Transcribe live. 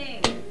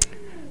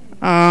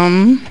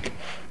Um,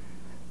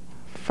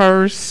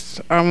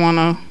 First, I want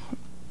to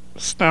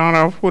start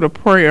off with a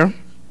prayer.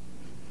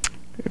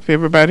 If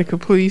everybody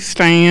could please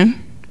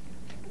stand.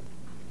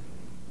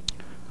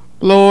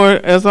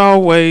 Lord, as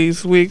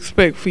always, we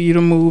expect for you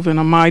to move in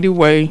a mighty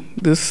way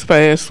this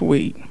past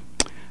week.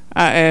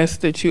 I ask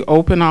that you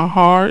open our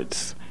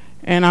hearts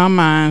and our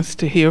minds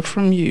to hear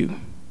from you.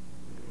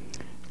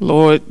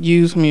 Lord,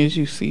 use me as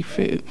you see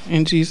fit.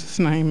 In Jesus'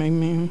 name,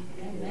 amen.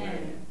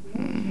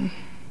 Amen.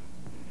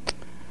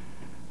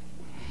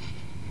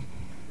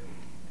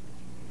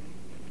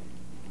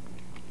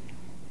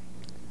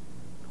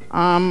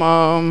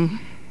 I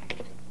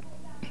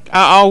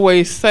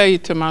always say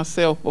to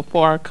myself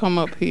before I come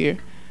up here,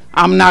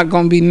 I'm not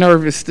going to be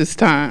nervous this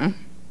time.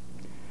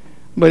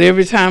 But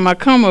every time I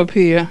come up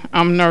here,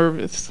 I'm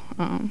nervous.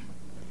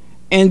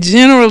 And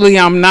generally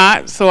I'm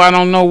not, so I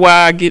don't know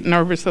why I get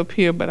nervous up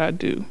here, but I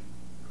do.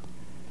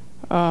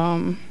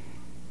 I'm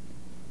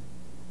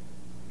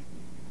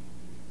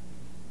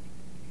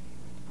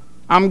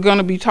going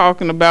to be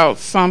talking about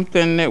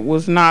something that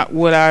was not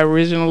what I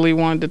originally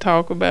wanted to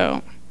talk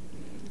about.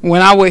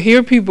 When I would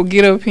hear people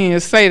get up here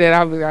and say that,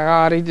 I was like,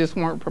 oh, they just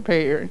weren't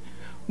prepared.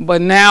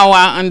 But now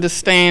I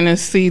understand and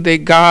see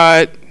that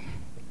God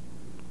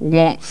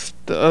wants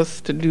us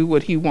to do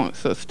what he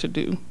wants us to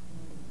do.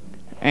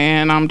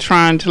 And I'm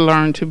trying to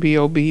learn to be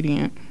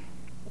obedient.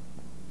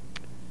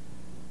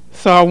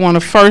 So I want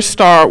to first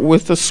start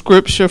with a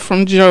scripture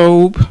from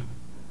Job,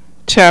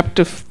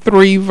 chapter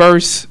 3,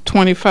 verse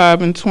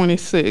 25 and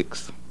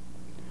 26.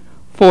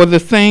 For the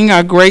thing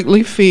I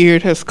greatly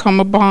feared has come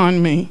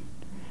upon me,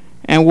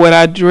 and what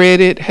I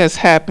dreaded has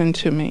happened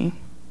to me.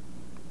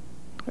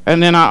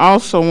 And then I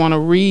also want to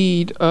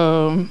read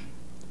from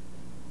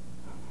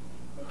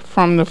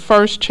the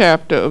first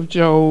chapter of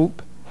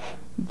Job,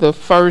 the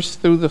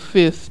first through the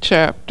fifth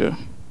chapter.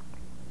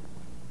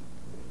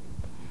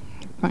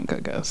 I think I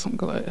got some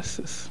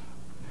glasses.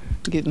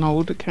 Getting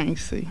older, can't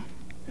see.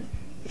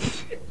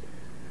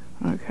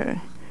 Okay.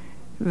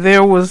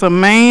 There was a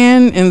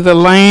man in the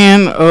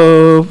land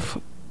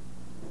of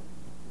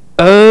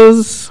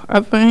Uz,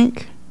 I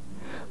think,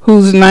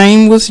 whose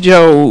name was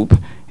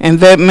Job, and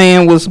that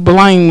man was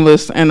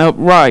blameless and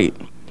upright,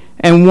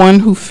 and one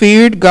who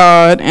feared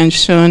God and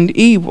shunned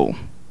evil.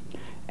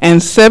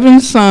 And 7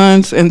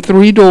 sons and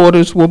 3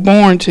 daughters were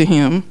born to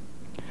him.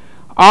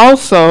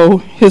 Also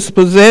his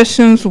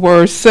possessions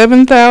were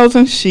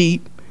 7,000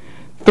 sheep,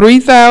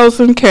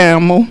 3,000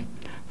 camel,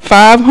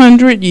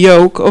 500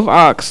 yoke of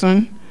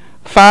oxen,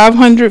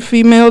 500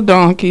 female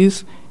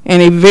donkeys,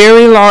 and a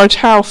very large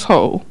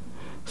household,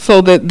 so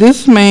that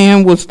this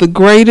man was the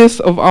greatest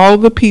of all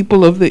the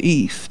people of the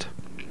East.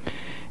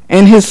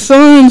 And his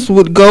sons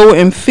would go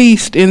and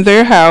feast in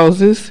their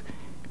houses,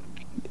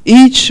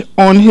 each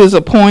on his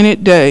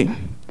appointed day,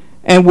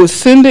 and would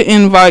send an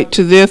invite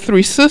to their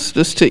 3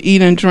 sisters to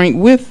eat and drink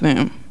with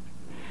them.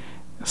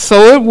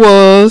 So it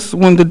was,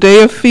 when the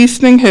day of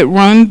feasting had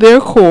run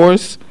their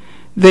course,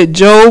 that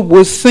Job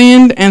would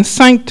send and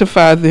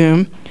sanctify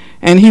them,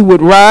 and he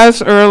would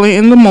rise early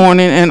in the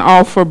morning and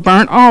offer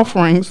burnt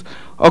offerings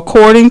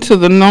according to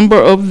the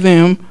number of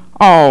them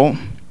all.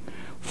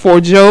 For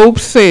Job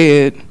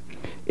said,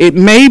 it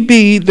may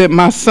be that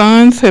my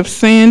sons have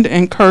sinned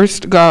and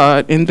cursed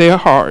God in their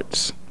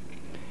hearts.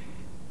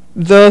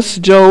 Thus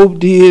Job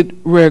did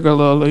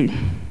regularly.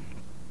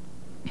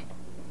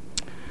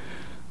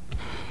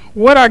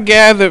 What I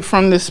gathered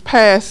from this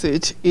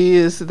passage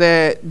is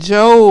that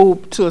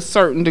Job, to a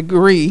certain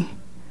degree,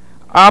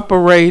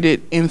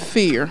 operated in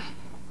fear.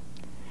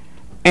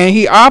 And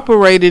he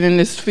operated in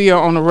this fear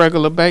on a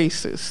regular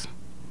basis.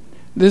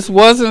 This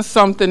wasn't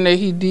something that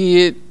he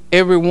did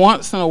every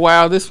once in a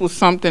while. This was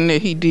something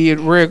that he did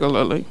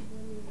regularly.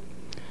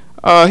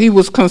 He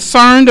was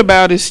concerned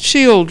about his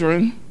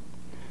children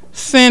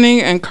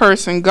sinning and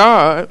cursing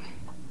God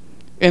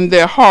in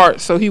their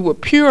hearts, so he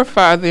would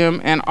purify them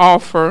and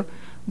offer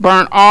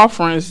burnt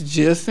offerings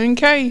just in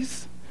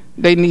case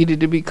they needed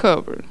to be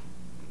covered.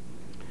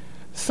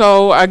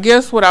 So I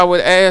guess what I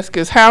would ask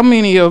is, how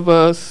many of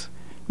us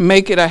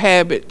make it a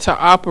habit to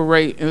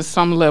operate in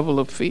some level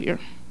of fear?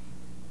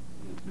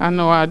 I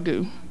know I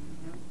do.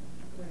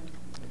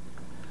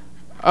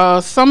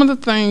 Some of the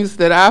things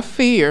that I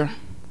fear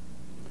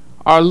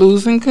are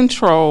losing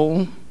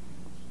control.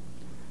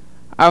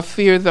 I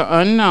fear the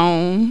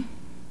unknown.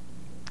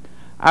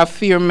 I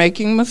fear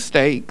making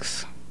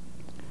mistakes.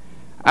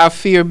 I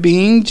fear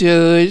being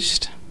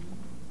judged.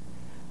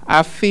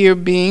 I fear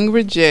being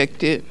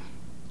rejected.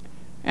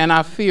 And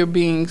I fear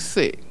being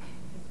sick.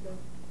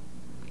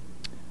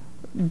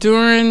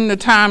 During the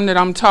time that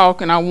I'm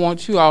talking, I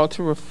want you all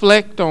to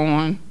reflect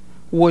on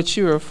what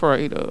you're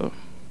afraid of.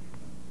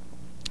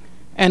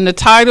 And the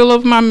title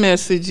of my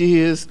message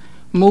is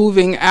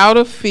Moving Out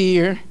of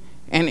Fear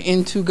and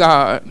Into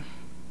God.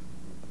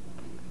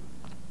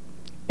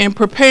 In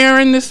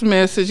preparing this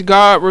message,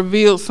 God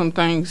revealed some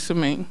things to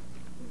me.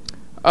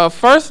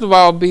 First of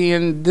all,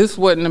 being this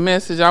wasn't the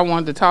message I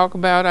wanted to talk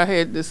about, I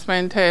had this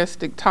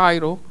fantastic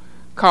title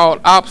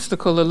called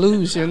Obstacle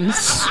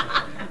Illusions.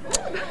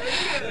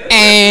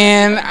 And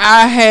And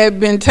I had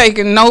been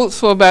taking notes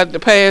for about the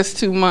past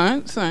 2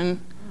 months,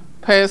 and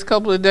past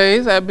couple of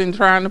days I've been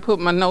trying to put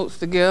my notes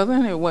together,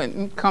 and it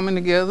wasn't coming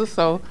together.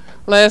 So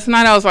last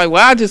night I was like,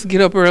 well, I'll just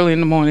get up early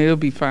in the morning. It'll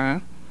be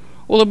fine.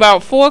 Well,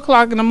 about 4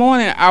 o'clock in the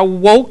morning, I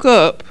woke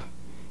up,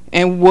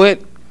 and what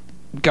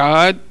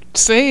God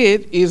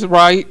said is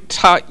right,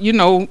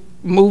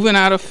 moving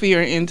out of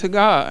fear into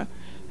God.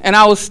 And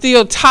I was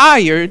still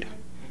tired.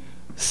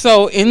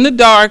 So in the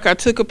dark, I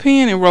took a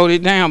pen and wrote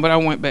it down, but I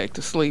went back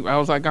to sleep. I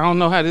was like, I don't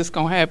know how this is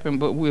going to happen,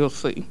 but we'll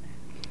see.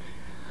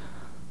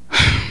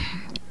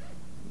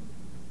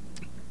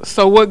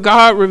 So what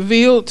God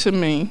revealed to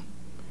me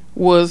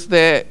was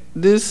that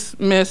this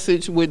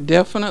message would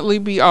definitely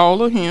be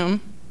all of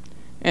Him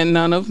and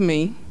none of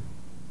me,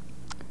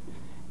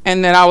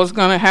 and that I was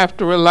going to have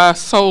to rely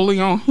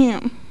solely on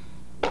Him,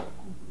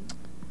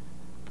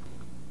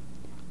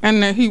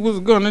 and that He was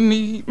going to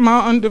need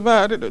my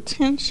undivided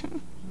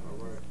attention.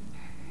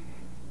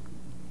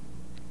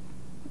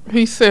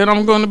 He said,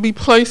 I'm going to be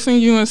placing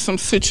you in some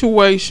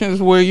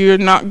situations where you're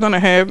not going to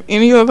have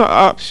any other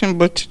option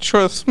but to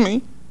trust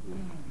me.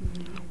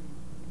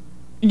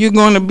 You're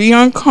going to be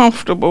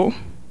uncomfortable,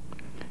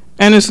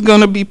 and it's going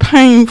to be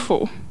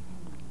painful,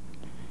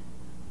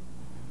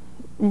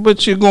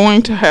 but you're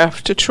going to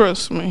have to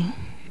trust me.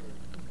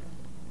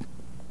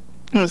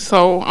 And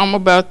so I'm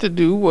about to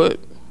do what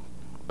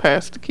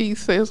Pastor Keith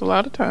says a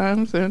lot of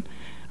times, and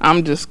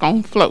I'm just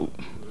going to float.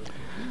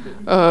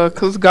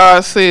 Because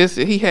God says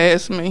that He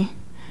has me.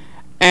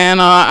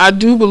 And I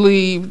do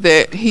believe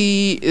that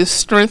He is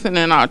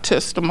strengthening our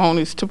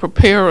testimonies to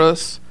prepare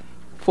us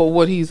for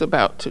what He's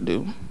about to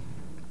do.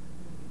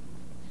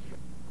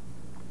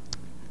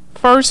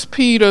 1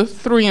 Peter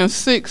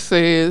 3:6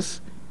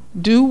 says,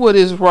 do what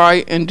is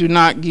right and do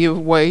not give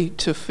way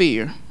to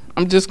fear.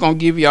 I'm just going to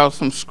give y'all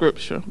some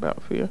scripture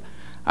about fear.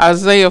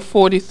 Isaiah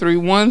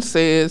 43:1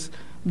 says,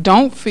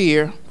 don't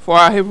fear, for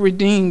I have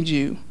redeemed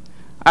you.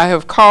 I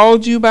have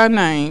called you by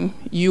name,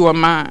 you are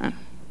mine.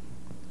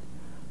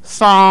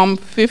 Psalm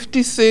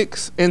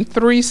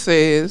 56:3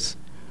 says,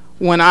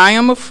 when I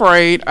am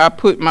afraid, I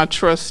put my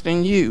trust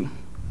in you.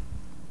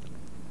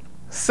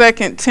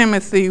 2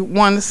 Timothy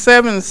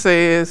 1:7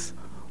 says,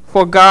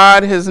 for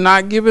God has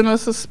not given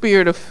us a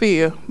spirit of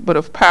fear, but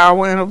of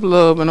power and of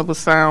love and of a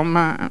sound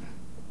mind.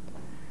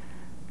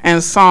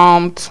 And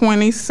Psalm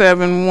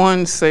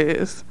 27:1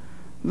 says,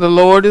 the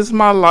Lord is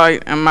my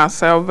light and my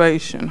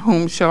salvation,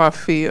 whom shall I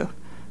fear?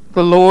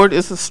 The Lord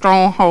is the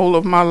stronghold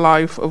of my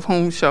life, of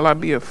whom shall I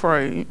be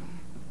afraid?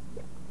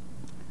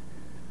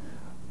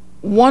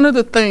 One of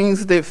the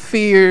things that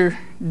fear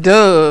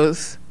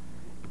does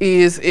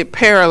is it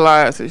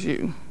paralyzes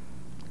you.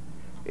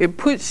 It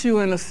puts you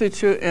in a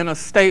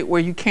state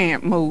where you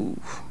can't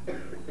move.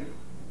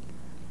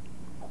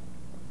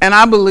 And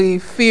I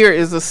believe fear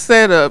is a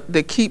setup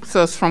that keeps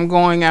us from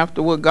going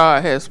after what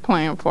God has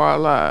planned for our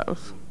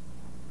lives.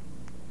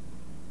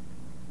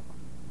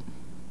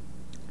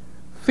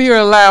 Fear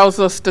allows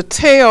us to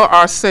tell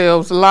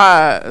ourselves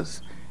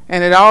lies,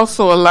 and it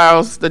also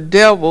allows the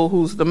devil,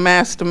 who's the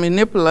master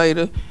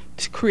manipulator,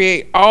 to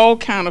create all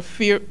kind of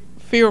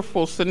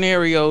fearful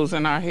scenarios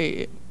in our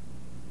head.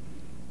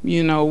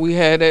 You know, we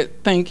had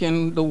that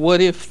thinking, the what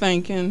if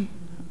thinking,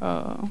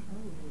 and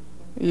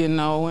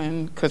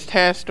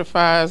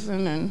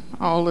catastrophizing and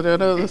all of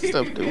that other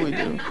stuff that we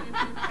do.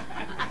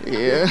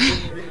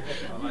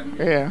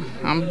 Yeah,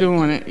 I'm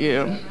doing it,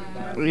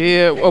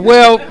 Yeah,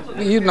 well,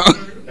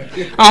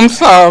 I'm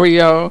sorry,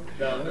 y'all.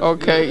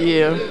 Okay,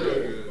 yeah.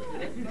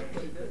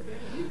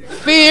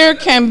 Fear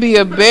can be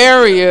a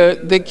barrier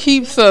that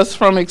keeps us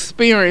from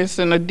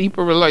experiencing a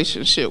deeper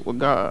relationship with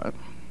God.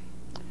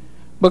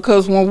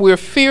 Because when we're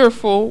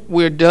fearful,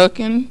 we're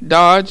ducking,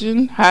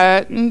 dodging,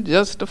 hiding,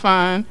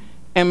 justifying,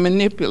 and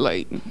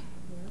manipulating.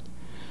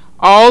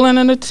 All in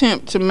an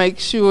attempt to make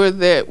sure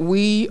that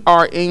we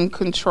are in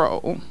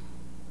control.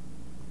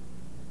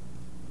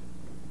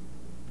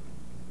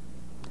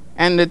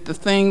 And that the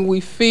thing we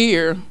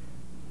fear,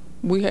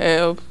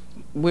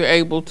 we're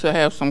able to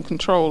have some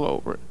control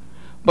over it.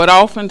 But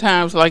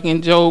oftentimes, like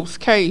in Job's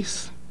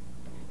case,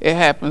 it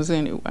happens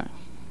anyway.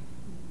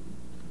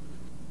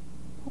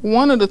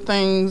 One of the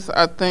things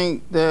I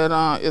think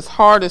that is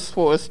hardest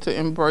for us to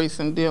embrace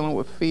in dealing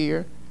with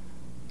fear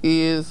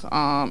is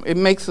it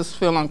makes us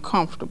feel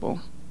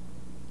uncomfortable.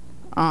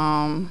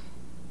 But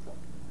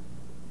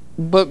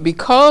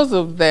because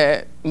of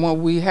that,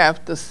 when we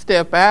have to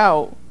step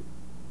out,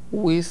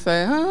 we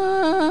say,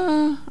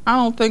 I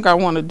don't think I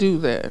want to do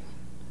that.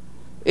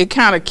 It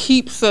kind of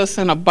keeps us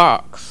in a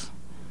box,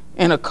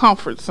 in a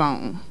comfort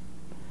zone.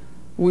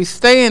 We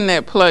stay in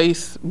that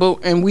place,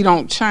 and we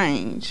don't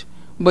change.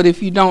 But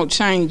if you don't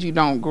change, you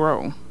don't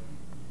grow.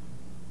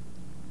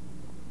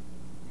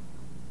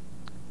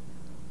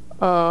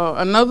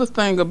 Another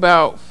thing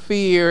about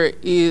fear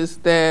is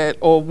that,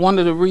 or one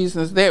of the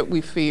reasons that we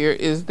fear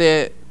is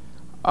that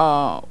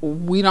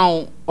we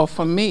don't, or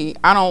for me,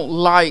 I don't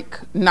like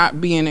not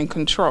being in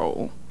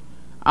control.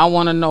 I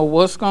want to know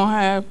what's going to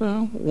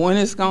happen, when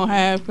it's going to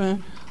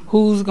happen,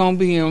 who's going to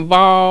be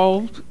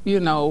involved,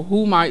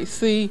 who might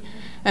see.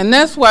 And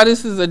that's why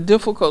this is a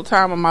difficult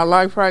time in my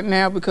life right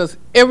now, because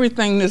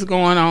everything that's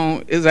going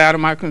on is out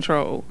of my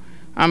control.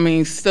 I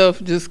mean,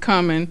 stuff just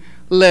coming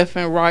left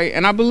and right.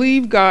 And I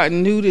believe God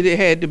knew that it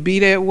had to be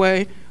that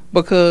way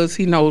because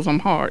he knows I'm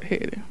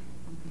hard-headed,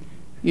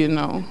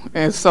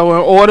 And so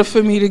in order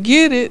for me to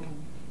get it,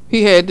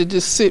 he had to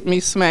just sit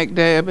me smack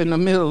dab in the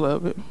middle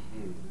of it.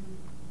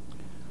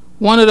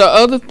 One of the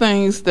other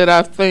things that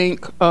I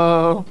think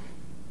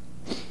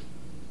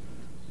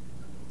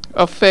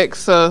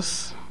affects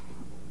us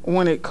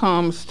when it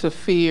comes to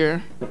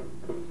fear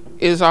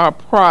is our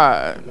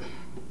pride.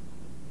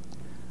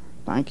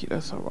 Thank you,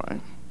 that's all right.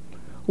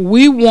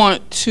 We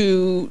want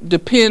to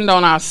depend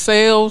on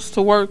ourselves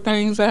to work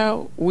things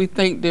out. We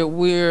think that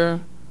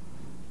we're,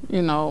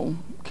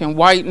 can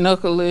white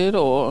knuckle it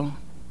or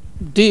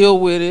deal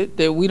with it,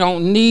 that we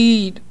don't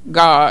need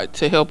God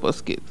to help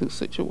us get through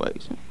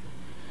situations.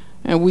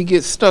 And we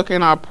get stuck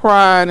in our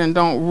pride and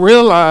don't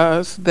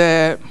realize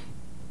that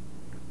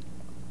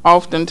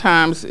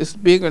oftentimes it's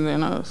bigger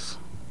than us.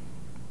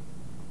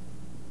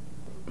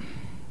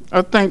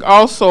 I think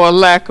also a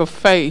lack of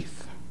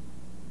faith.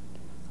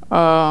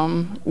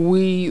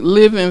 We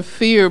live in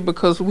fear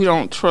because we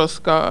don't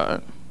trust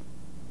God.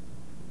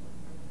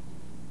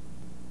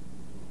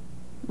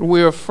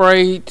 We're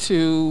afraid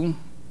to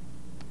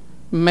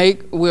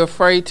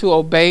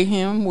obey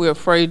him. We're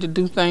afraid to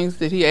do things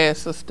that he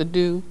asks us to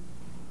do.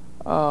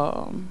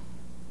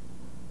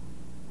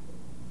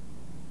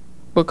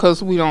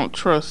 Because we don't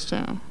trust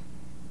him.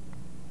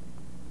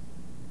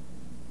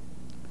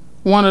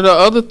 One of the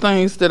other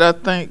things that I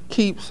think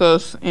keeps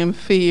us in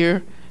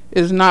fear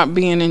is not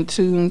being in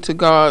tune to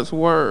God's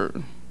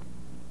word.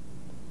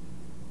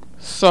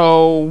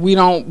 So we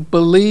don't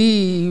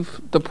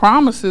believe the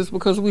promises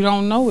because we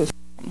don't know his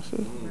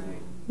promises,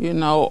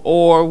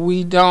 or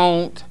we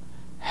don't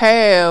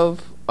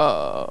have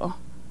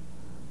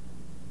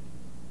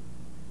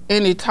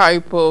any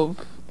type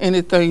of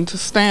anything to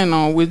stand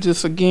on. We're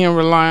just, again,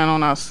 relying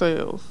on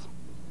ourselves.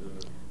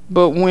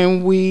 But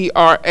when we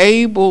are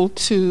able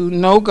to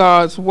know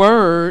God's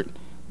word,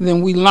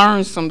 then we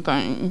learn some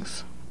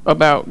things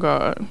about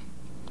God.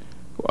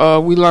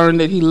 We learn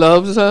that he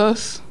loves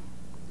us,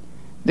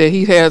 that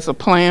he has a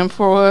plan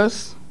for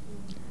us,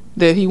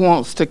 that he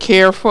wants to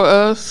care for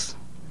us,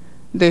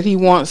 that he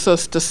wants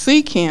us to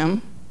seek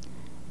him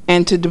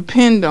and to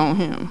depend on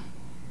him.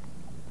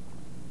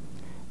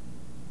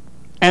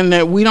 And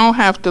that we don't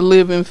have to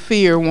live in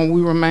fear when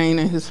we remain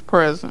in his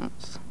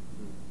presence.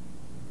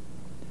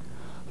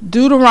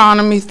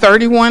 Deuteronomy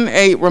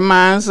 31:8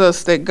 reminds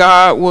us that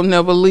God will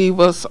never leave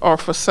us or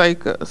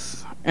forsake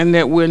us, and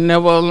that we're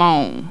never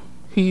alone.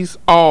 He's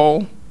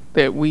all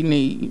that we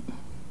need.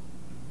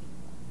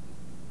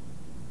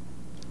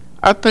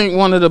 I think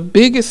one of the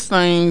biggest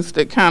things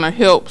that kind of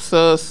helps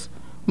us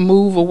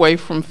move away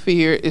from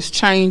fear is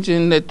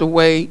changing the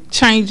way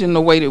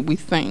that we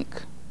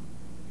think.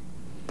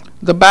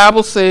 The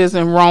Bible says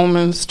in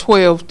Romans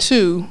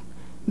 12:2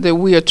 that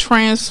we are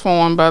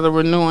transformed by the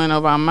renewing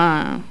of our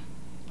mind.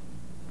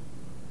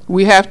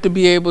 We have to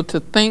be able to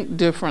think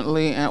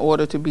differently in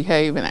order to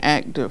behave and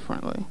act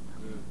differently.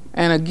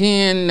 And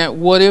again, that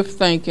what if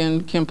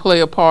thinking can play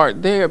a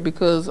part there,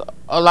 because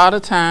a lot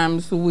of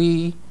times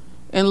in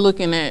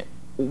looking at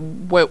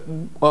what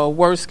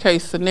worst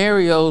case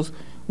scenarios,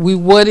 we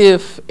what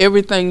if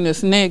everything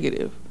that's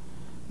negative,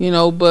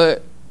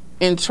 but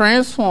in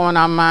transforming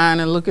our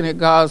mind and looking at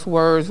God's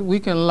words, we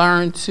can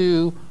learn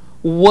to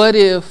what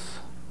if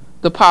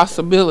the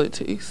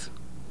possibilities.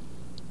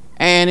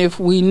 And if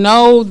we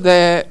know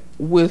that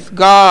with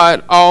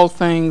God all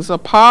things are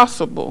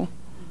possible,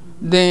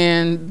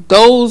 then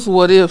those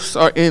what ifs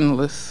are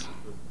endless.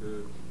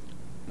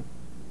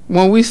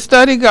 When we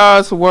study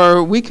God's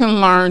word, we can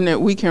learn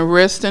that we can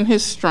rest in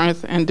his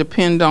strength and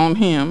depend on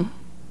him.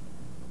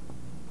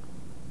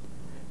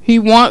 He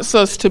wants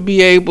us to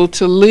be able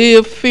to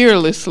live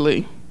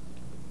fearlessly,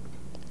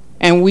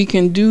 and we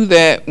can do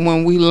that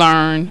when we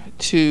learn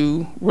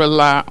to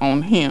rely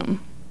on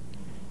him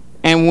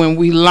and when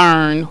we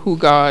learn who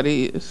God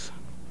is.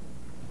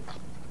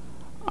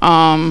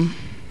 Let's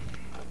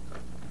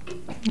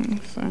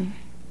see.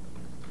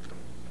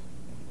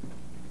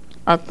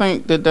 I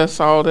think that that's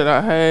all that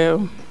I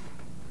have,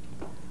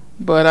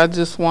 but I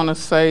just want to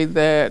say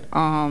that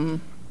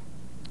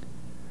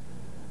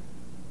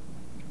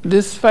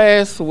this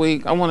fast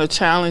week, I want to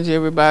challenge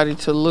everybody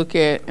to look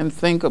at and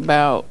think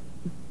about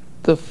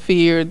the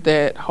fear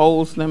that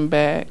holds them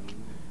back,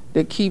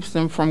 that keeps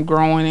them from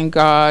growing in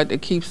God,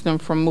 that keeps them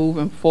from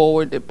moving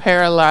forward, that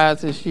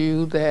paralyzes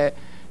you, that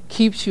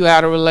keeps you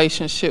out of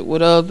relationship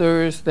with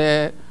others,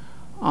 that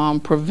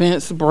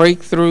prevents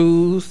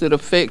breakthroughs, that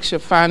affects your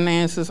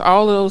finances,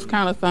 all of those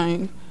kind of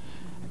things.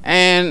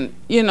 And,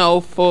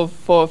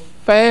 for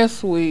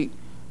fast week,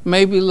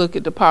 maybe look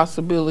at the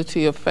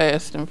possibility of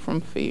fasting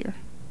from fear.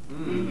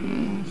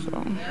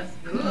 That's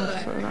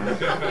good.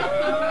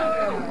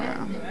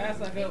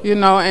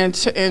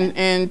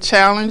 And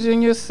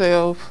challenging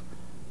yourself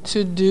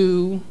to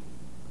do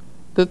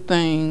the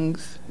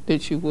things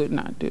that you would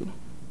not do.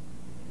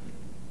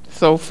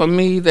 So for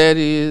me, that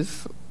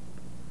is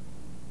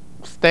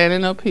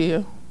standing up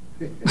here,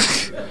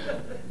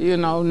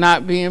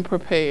 not being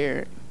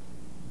prepared,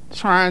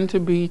 trying to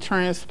be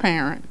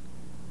transparent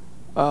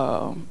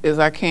as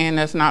I can.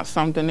 That's not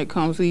something that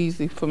comes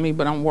easy for me,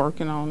 but I'm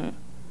working on it.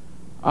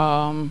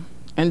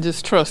 And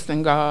just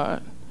trusting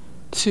God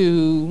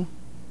to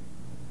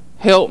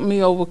help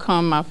me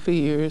overcome my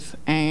fears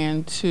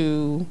and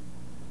to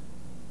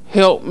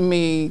help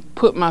me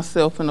put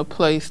myself in a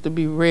place to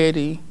be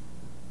ready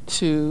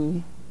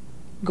to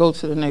go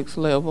to the next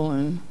level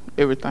and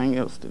everything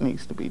else that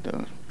needs to be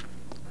done.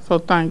 So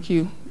thank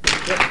you.